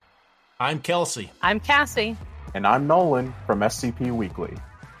I'm Kelsey. I'm Cassie. And I'm Nolan from SCP Weekly.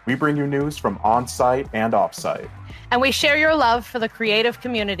 We bring you news from on-site and off-site. And we share your love for the creative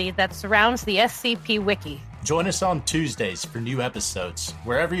community that surrounds the SCP Wiki. Join us on Tuesdays for new episodes,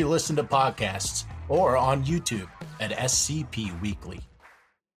 wherever you listen to podcasts, or on YouTube at SCP Weekly.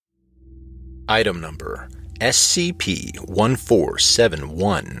 Item number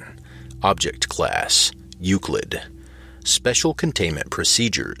SCP-1471. Object Class Euclid. Special Containment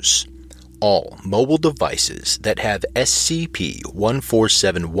Procedures. All mobile devices that have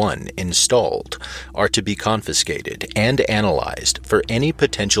SCP-1471 installed are to be confiscated and analyzed for any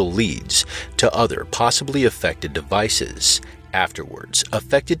potential leads to other possibly affected devices. Afterwards,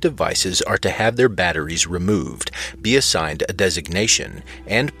 affected devices are to have their batteries removed, be assigned a designation,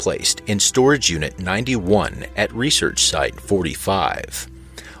 and placed in Storage Unit 91 at Research Site 45.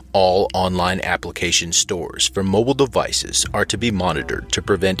 All online application stores for mobile devices are to be monitored to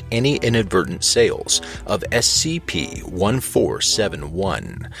prevent any inadvertent sales of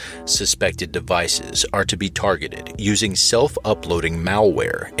SCP-1471. Suspected devices are to be targeted using self-uploading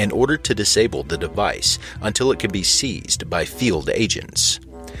malware in order to disable the device until it can be seized by field agents.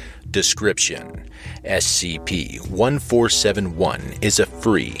 Description: SCP-1471 is a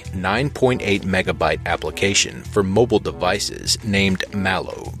free 9.8 megabyte application for mobile devices named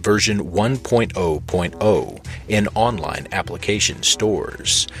Mallow version 1.0.0 in online application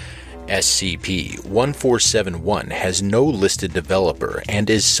stores. SCP-1471 has no listed developer and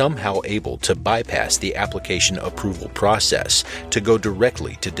is somehow able to bypass the application approval process to go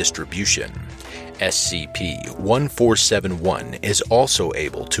directly to distribution. SCP-1471 is also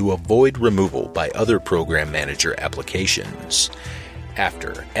able to avoid removal by other Program Manager applications.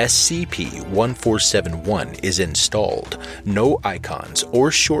 After SCP-1471 is installed, no icons or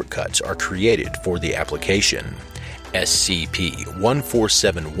shortcuts are created for the application.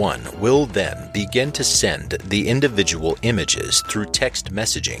 SCP-1471 will then begin to send the individual images through text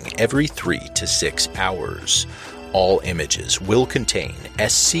messaging every 3 to 6 hours. All images will contain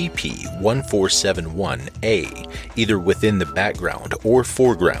SCP-1471-A, either within the background or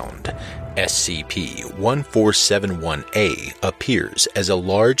foreground. SCP-1471-A appears as a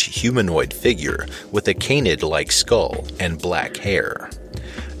large humanoid figure with a canid-like skull and black hair.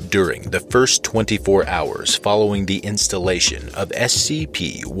 During the first 24 hours following the installation of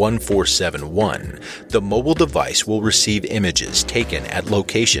SCP-1471, the mobile device will receive images taken at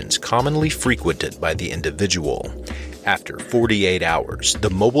locations commonly frequented by the individual. After 48 hours, the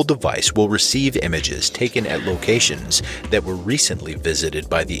mobile device will receive images taken at locations that were recently visited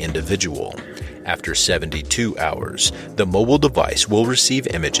by the individual. After 72 hours, the mobile device will receive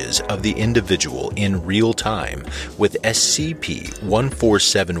images of the individual in real time, with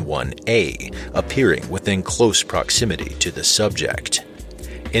SCP-1471-A appearing within close proximity to the subject.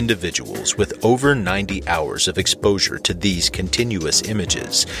 Individuals with over 90 hours of exposure to these continuous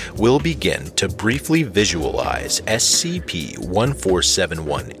images will begin to briefly visualize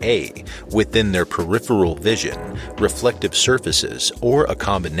SCP-1471-A within their peripheral vision, reflective surfaces, or a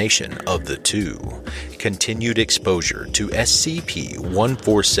combination of the two. Continued exposure to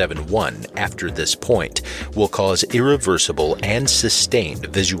SCP-1471 after this point will cause irreversible and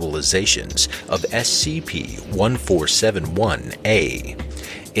sustained visualizations of SCP-1471-A.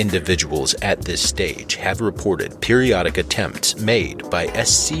 Individuals at this stage have reported periodic attempts made by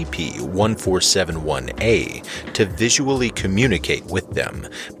SCP-1471-A to visually communicate with them,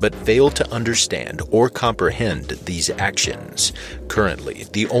 but fail to understand or comprehend these actions. Currently,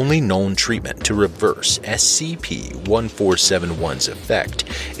 the only known treatment to reverse SCP-1471's effect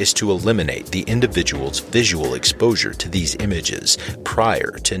is to eliminate the individual's visual exposure to these images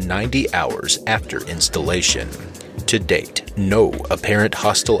prior to 90 hours after installation. To date, no apparent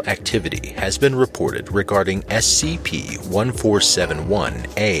hostile activity has been reported regarding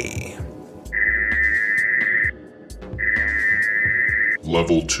SCP-1471-A.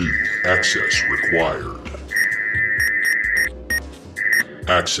 Level 2 Access required.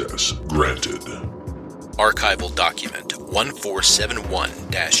 Access granted. Archival Document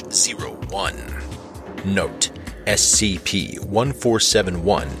 1471-01. Note: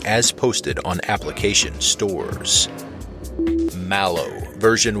 SCP-1471 as posted on application stores. Mallow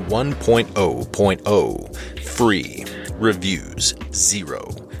version 1.0.0 free. Reviews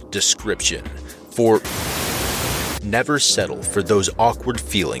 0. Description: for Never settle for those awkward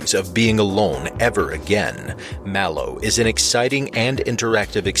feelings of being alone ever again. Mallow is an exciting and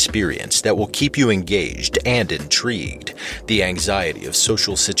interactive experience that will keep you engaged and intrigued. The anxiety of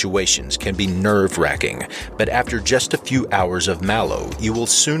social situations can be nerve-wracking, but after just a few hours of Mallow, you will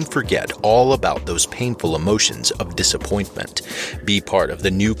soon forget all about those painful emotions of disappointment. Be part of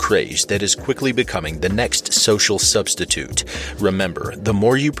the new craze that is quickly becoming the next social substitute. Remember, the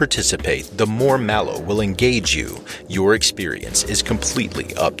more you participate, the more Mallow will engage you. Your experience is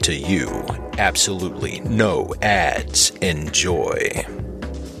completely up to you. Absolutely no ads. Enjoy.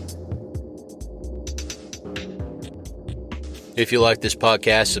 If you like this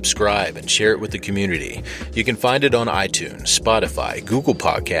podcast, subscribe and share it with the community. You can find it on iTunes, Spotify, Google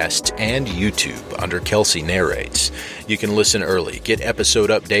Podcasts, and YouTube under Kelsey Narrates. You can listen early, get episode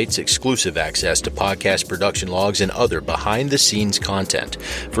updates, exclusive access to podcast production logs, and other behind-the-scenes content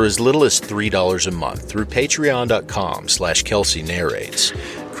for as little as $3 a month through patreon.com/Kelsey Narrates.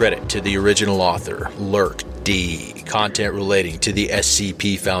 Credit to the original author, Lurk D. Content relating to the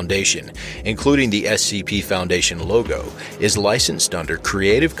SCP Foundation, including the SCP Foundation logo, is licensed under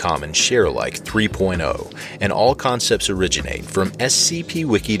Creative Commons Sharealike 3.0, and all concepts originate from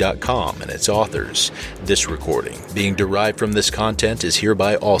scpwiki.com and its authors. This recording, being derived from this content, is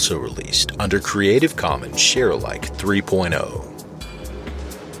hereby also released under Creative Commons Sharealike 3.0.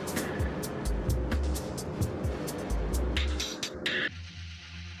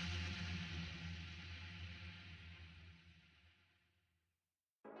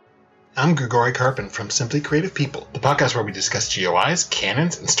 I'm Grigori Karpin from Simply Creative People, the podcast where we discuss GOIs,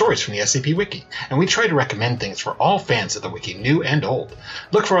 canons, and stories from the SCP Wiki, and we try to recommend things for all fans of the Wiki, new and old.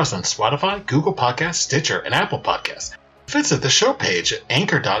 Look for us on Spotify, Google Podcasts, Stitcher, and Apple Podcasts. Visit the show page at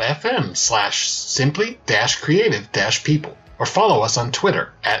anchor.fm/simply-creative-people, or follow us on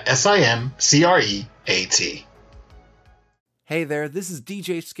Twitter at SIMCREAT. Hey there, this is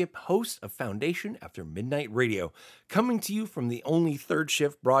DJ Skip, host of Foundation After Midnight Radio, coming to you from the only third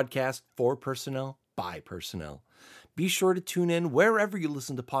shift broadcast for personnel, by personnel. Be sure to tune in wherever you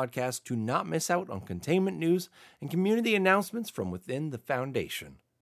listen to podcasts to not miss out on containment news and community announcements from within the Foundation.